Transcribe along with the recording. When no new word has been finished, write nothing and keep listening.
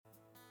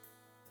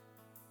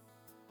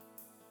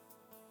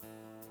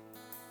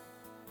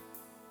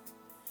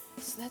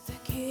Let the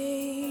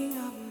king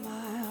of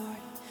my heart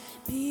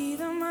be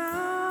the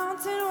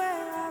mountain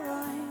where I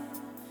run,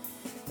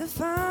 the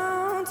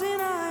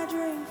fountain I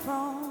drink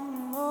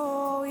from.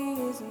 Oh,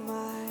 he is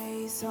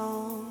my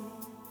song.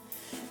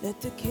 Let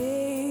the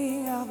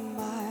king of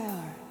my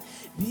heart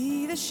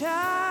be the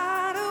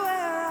shadow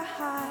where I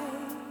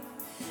hide,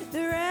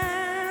 the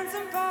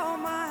ransom for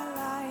my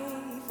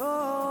life.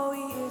 Oh,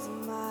 he is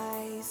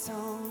my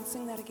song.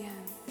 Sing that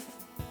again.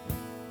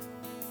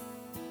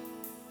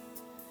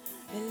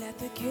 And let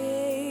the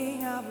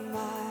king of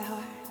my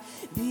heart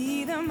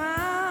be the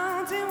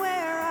mountain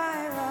where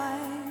I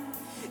run,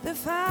 the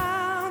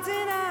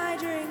fountain I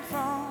drink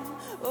from.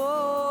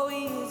 Oh,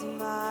 he is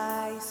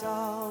my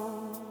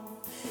song.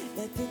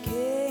 Let the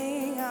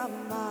king of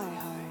my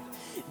heart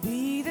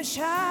be the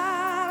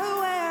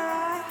shadow where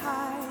I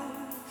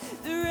hide,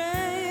 the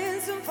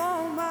ransom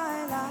for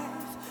my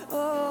life.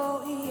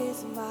 Oh, he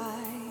is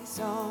my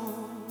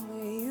song.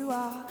 You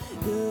are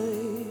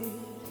good,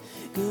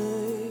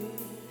 good.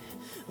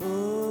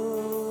 Oh,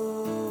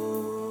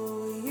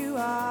 you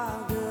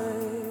are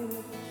good,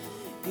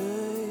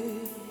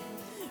 good.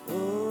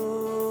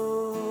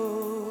 Oh,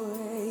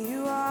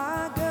 you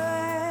are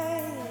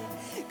good,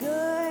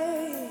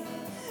 good.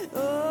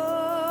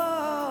 Oh,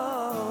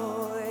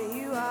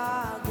 you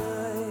are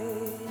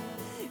good,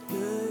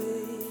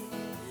 good.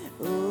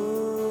 Oh,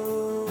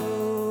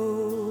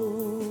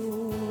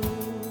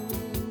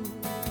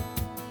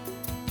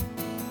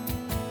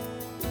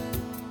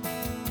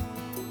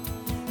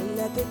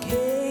 let the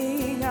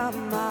king of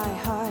my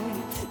heart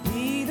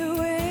be the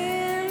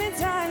wind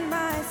inside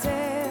my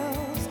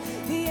sails,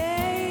 the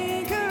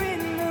anchor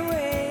in the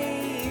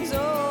waves.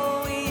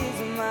 Oh, he is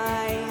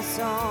my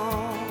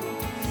song.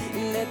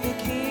 Let the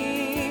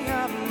king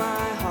of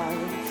my heart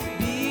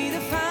be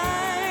the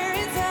fire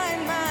inside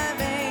my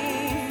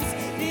veins,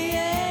 the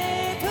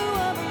echo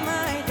of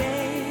my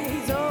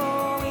days.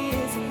 Oh, he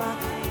is my.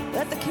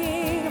 Let the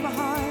king of my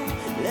heart,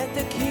 let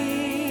the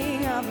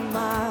king of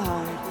my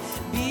heart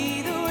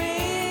be the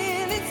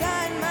wind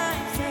inside my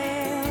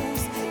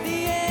sails, the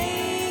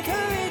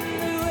anchor in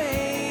the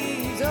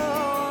waves.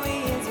 Oh, he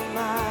is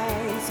my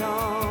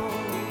song.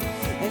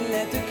 And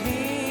let the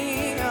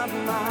king of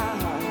my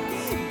heart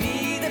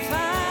be the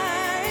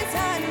fire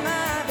inside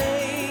my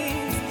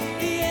veins,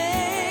 the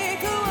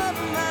echo of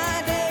my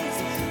days.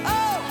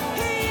 Oh,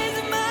 he is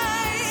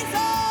my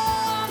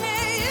song.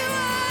 And you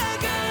are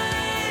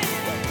good,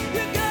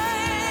 you're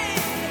good.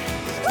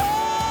 Oh,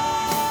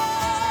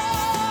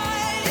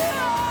 you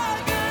are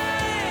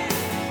good,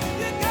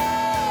 you're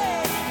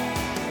good.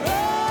 Oh,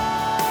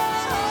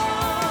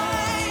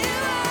 you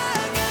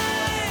are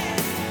good,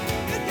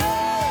 you're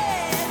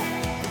good.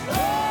 Oh,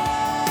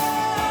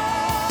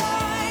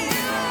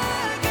 you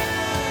are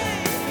good,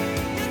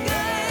 you're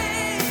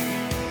good.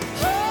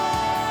 Oh,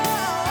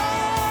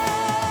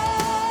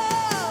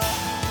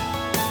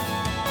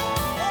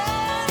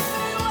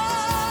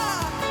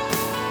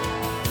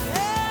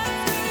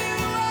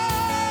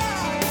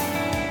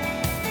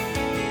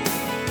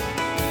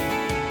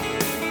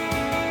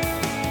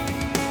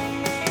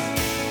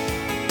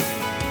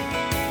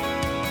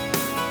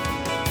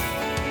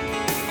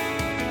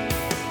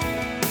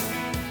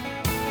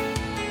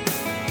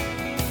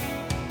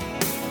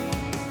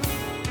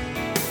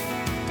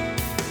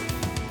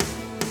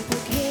 the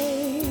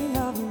king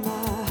of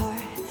my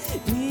heart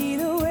be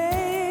the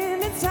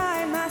wind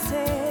inside my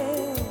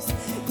sails,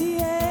 the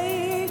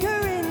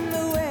anchor in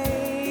the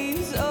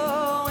waves.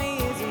 Oh, he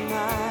is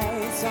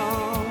my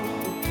song.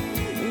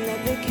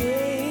 Let the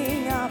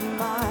king of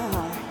my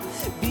heart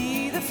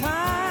be the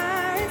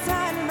fire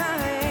inside my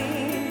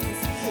veins,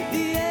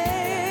 the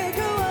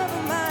echo of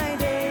my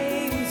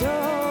days.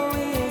 Oh,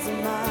 he is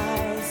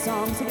my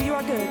song. So you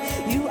are good,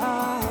 you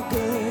are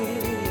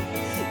good,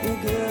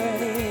 you're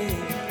good.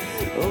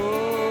 Oh,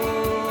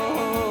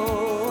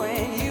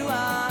 and you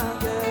are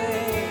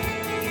good,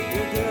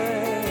 you're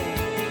good.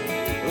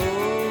 Oh,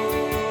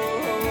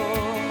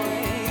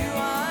 and you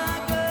are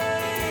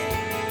good,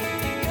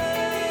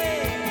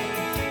 good.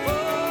 Oh,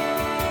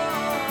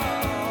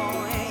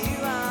 and you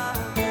are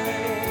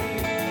good,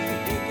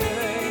 you're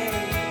good.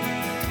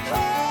 Oh,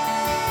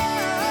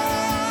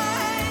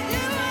 and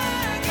you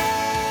are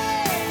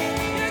good,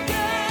 you're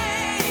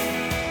good.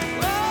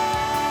 Oh,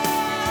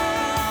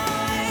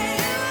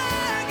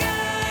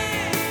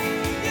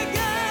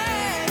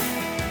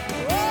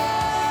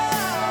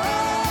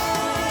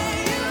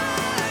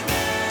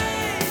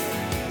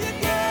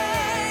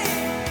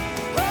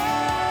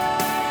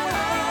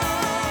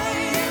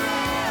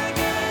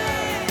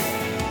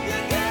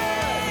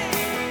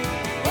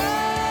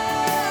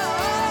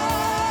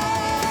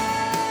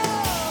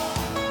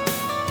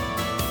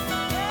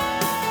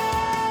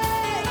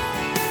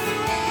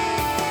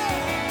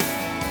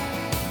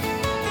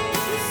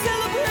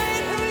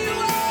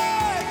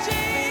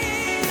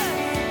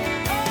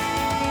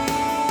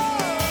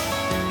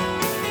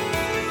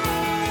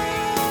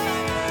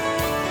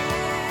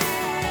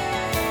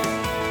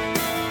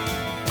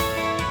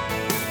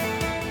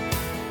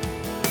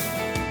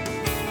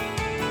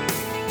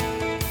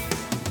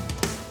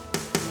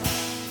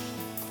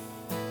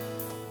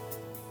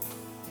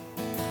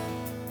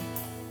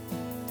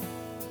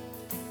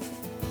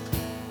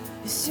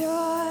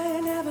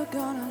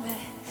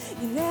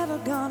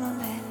 gonna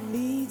let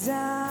me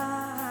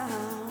down.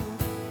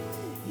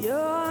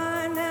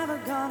 You're never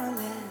gonna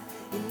let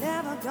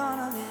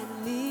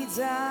me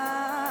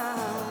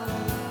down.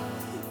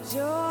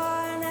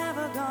 You're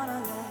never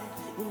gonna let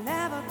me down. You're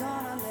never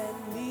gonna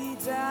let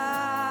me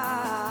down.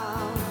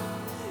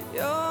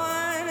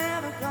 You're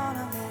never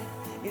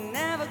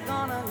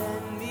gonna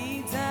let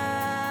me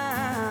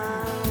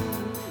down.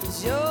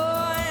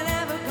 You're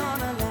never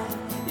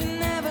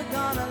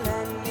gonna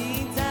let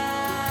me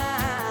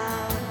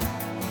down.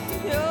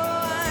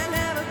 You're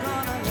never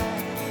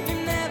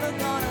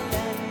gonna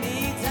let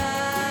me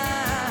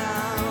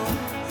down.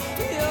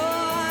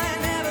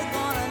 You're never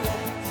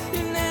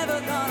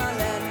gonna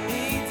let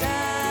me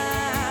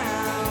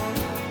down.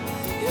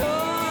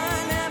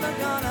 You're never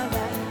gonna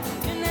let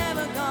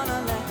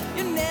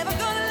me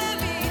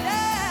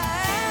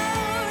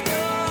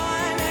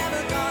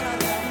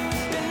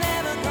down.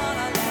 You're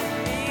never gonna let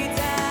me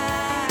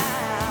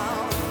down.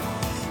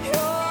 You're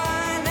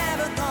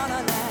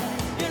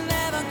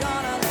never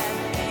gonna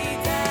let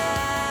me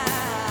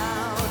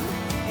down.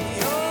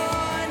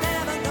 You're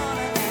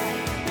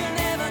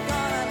never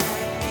gonna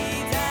let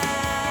me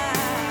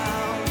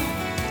down.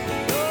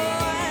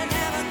 You're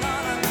never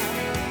gonna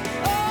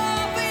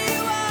oh, but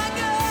you are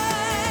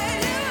good.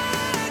 You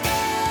are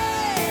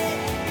good.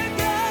 You're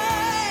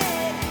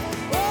good.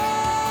 Oh,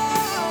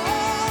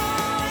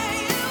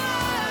 you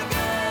are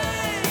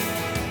good.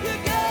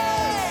 You're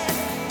good.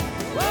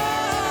 Oh,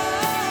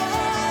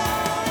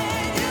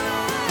 you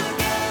are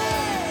good.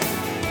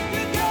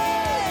 You're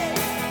good.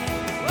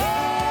 Oh,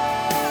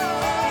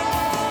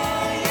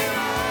 you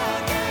are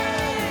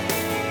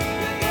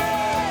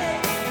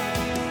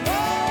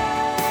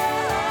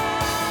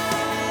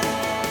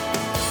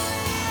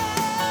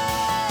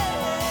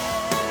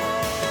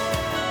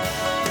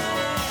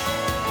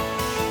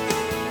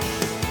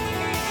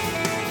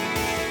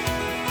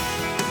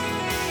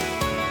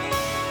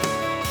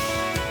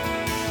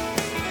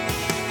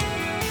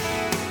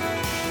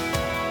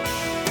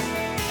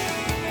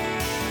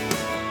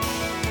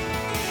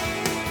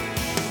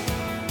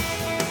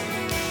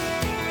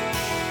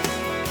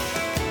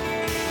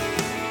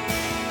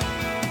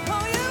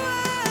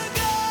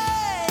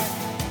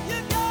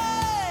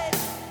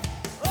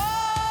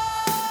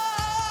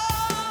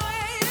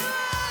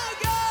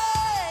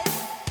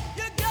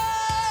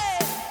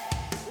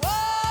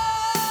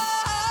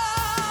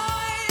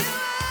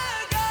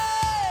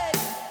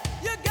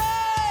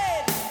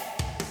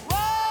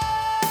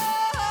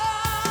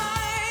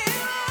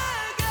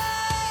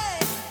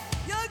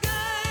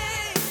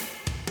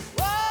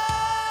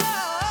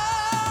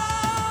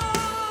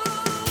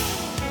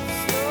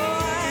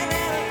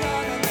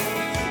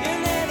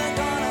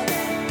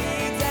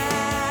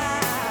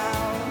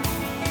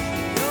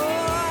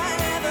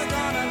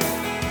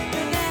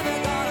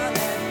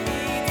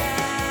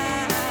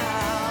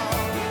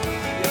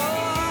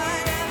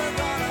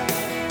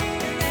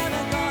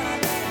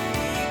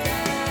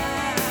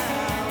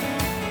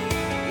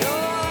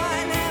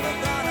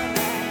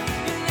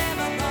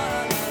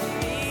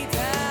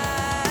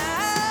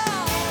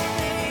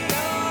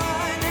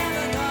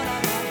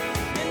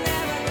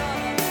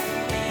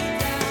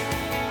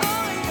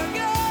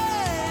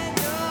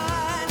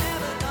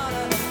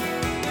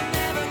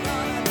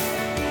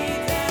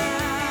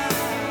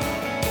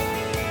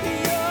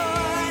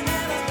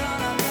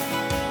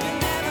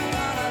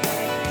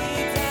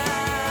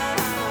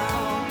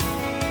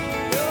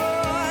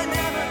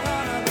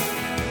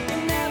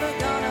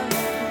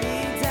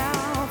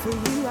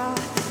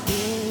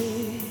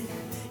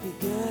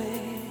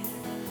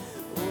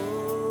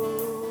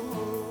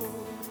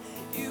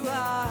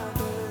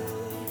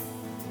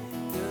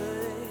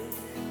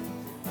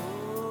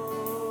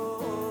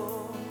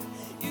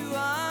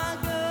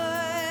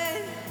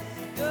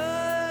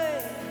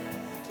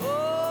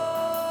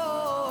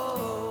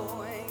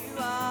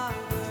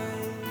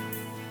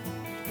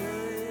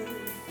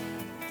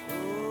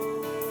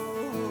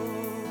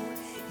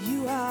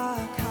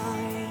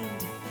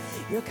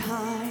You're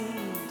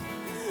kind,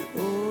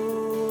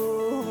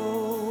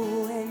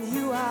 oh, and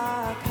you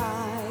are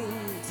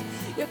kind.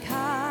 You're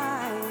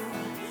kind,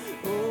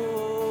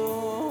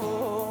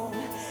 oh,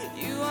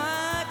 you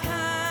are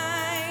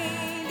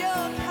kind.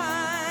 You're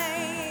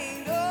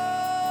kind,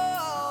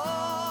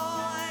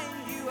 oh,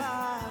 and you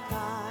are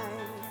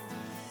kind,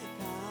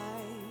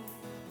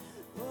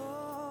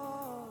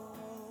 oh.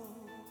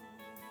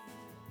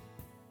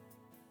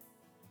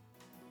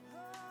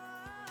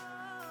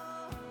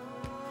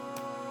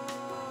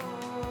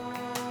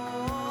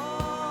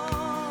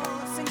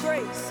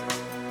 Grace,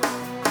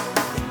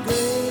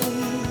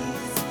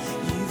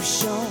 you've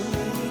shown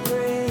me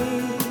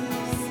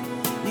grace.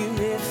 You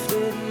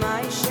lifted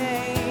my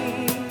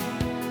shame.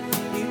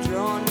 You've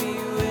drawn me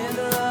with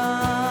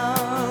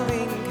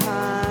loving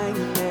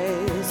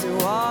kindness. You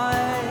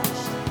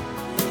washed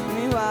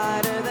me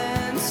whiter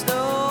than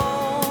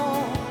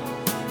snow.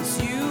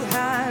 Yes, you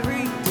had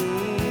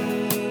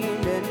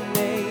redeemed and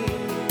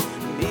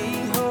made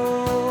me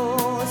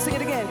whole. Let's sing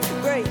it again.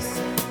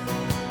 Grace.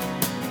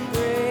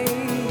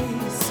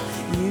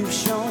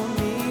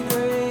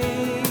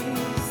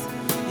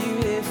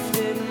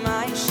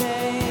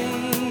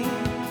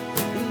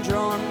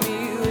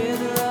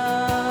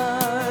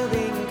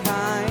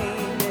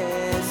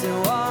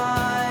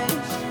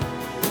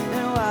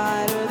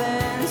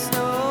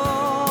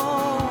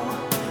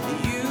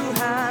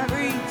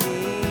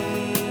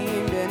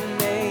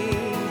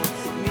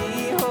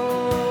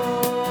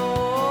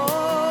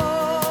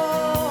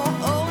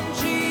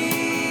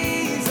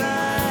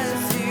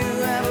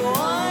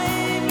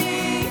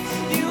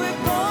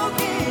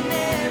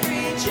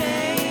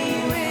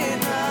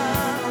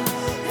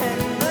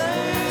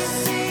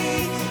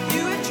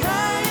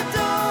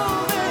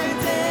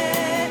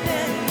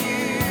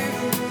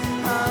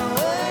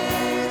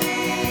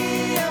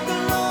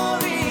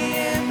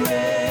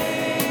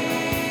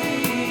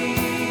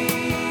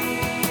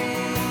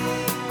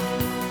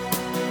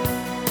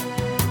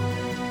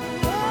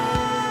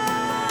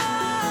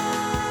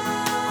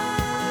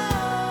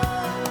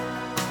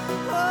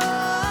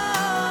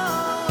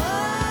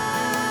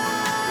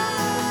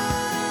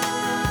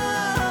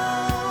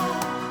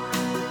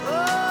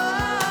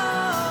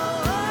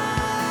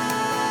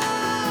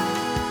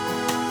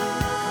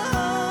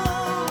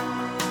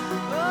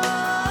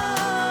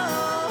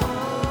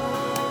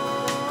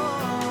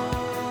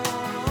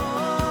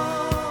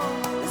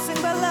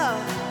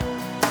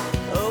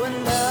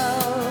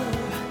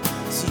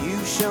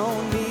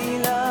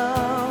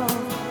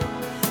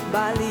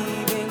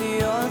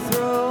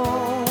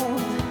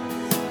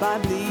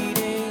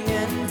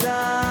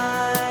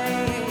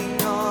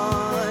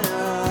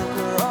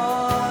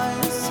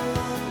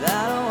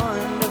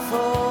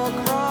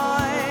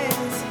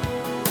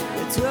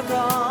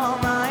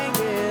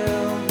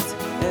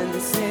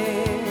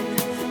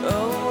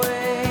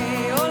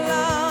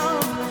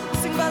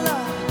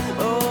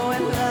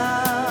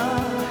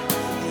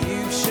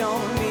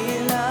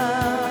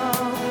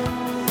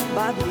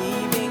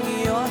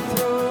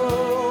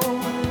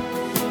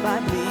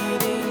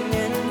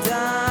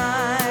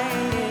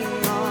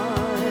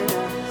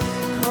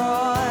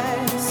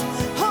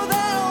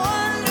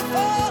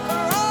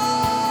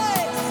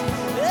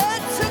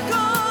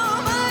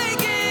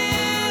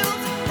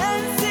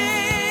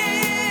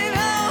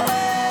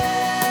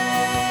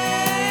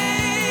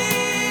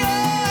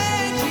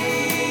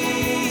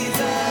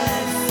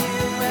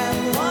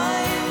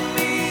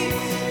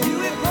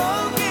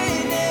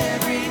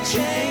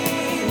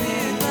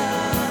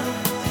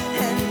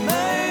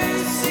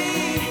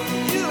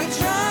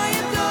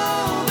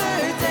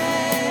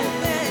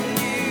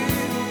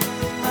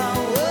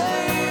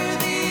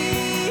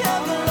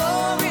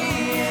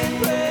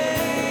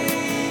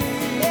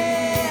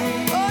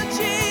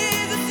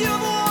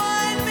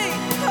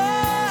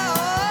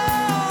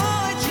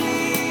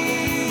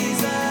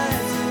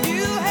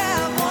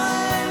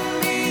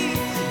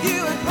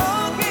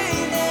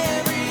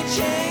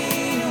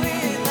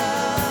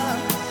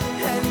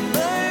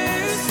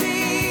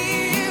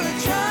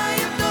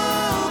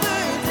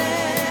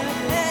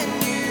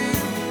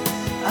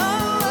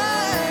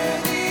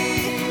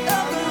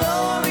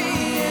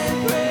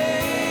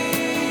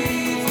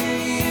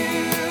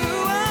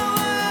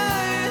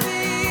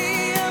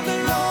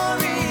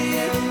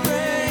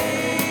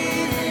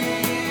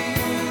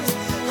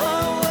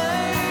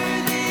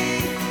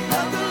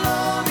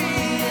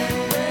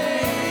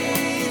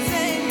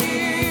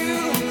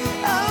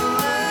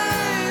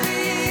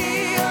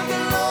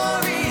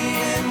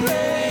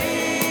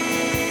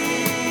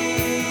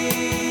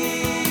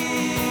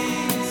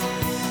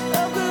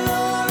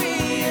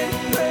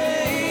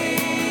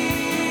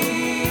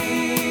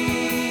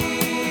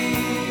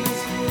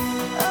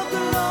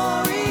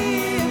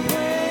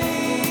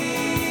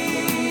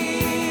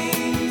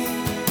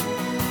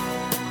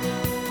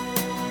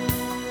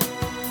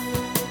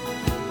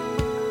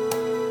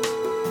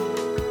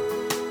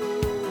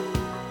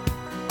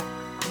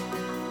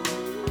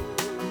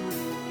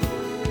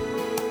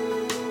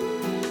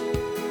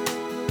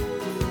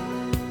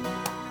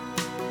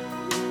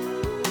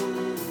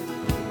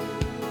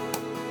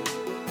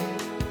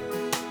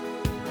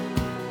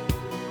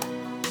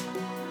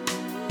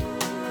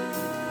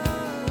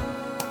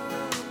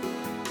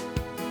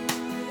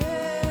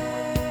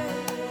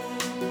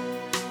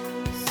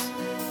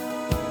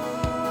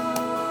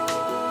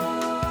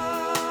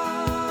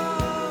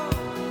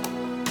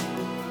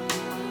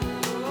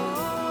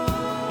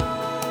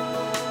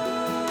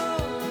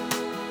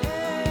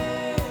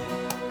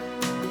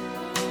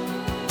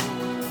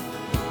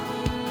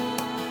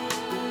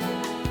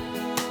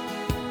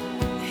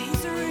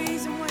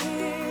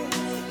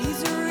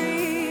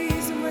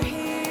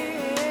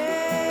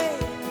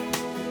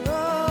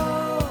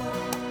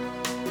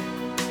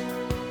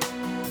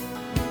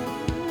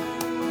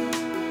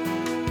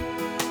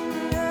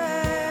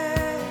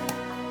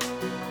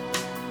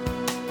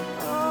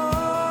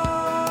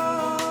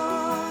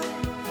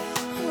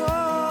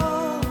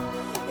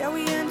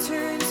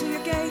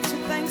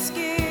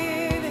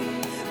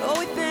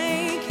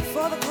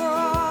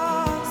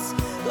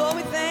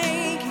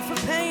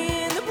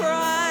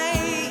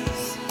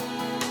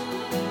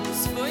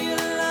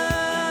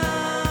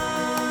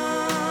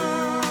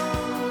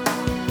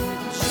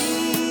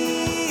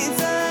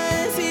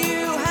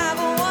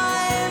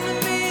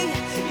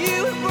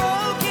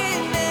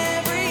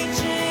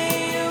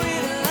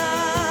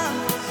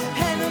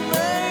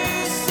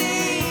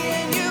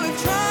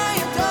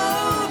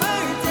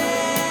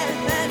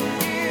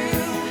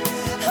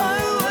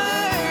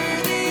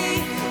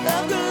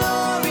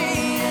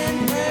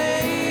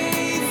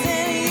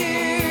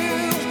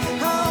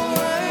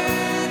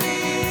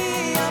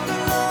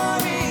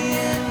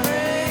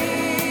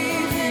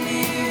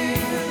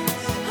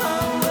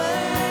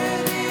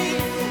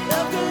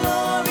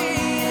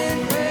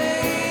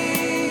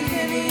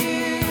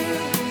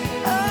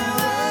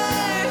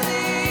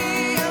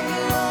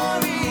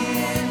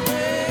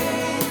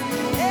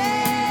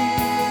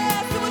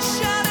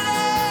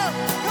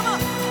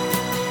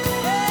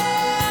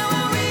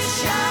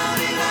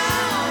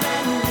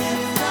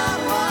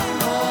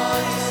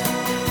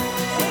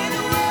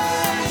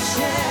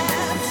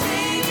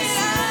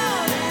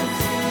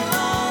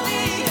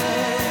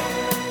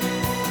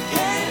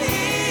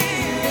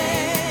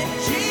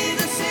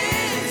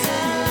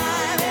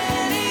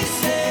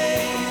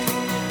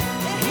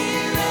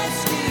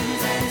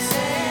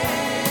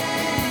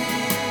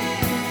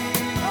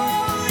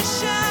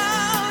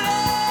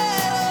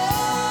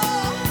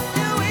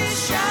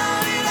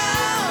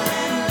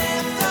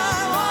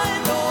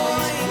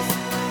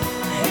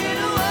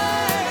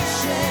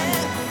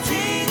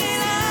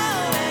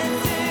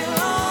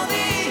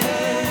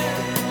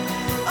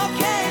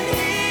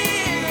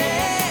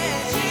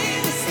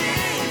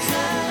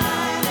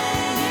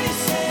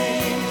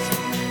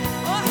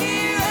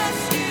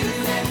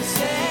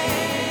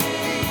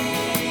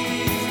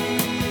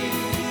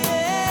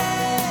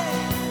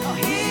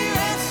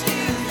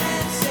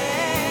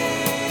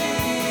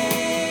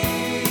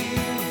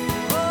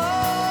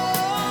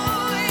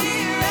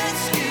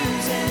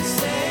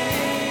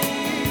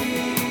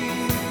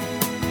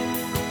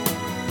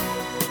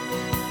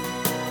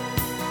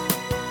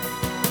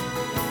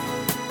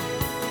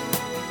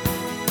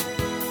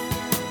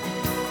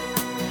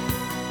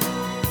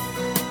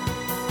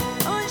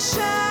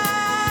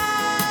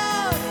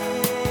 shout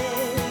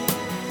it.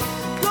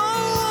 Go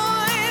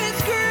on and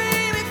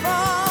scream it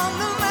from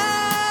the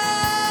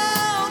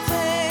mountain.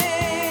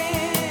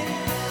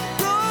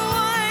 Go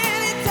on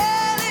and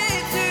tell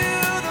it to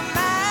the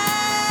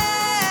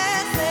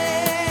masses.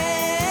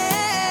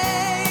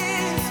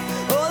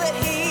 Oh, that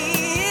He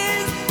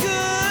is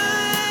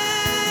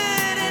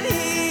good and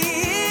He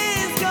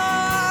is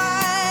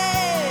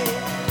God.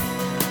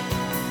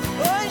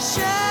 Oh,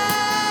 shout.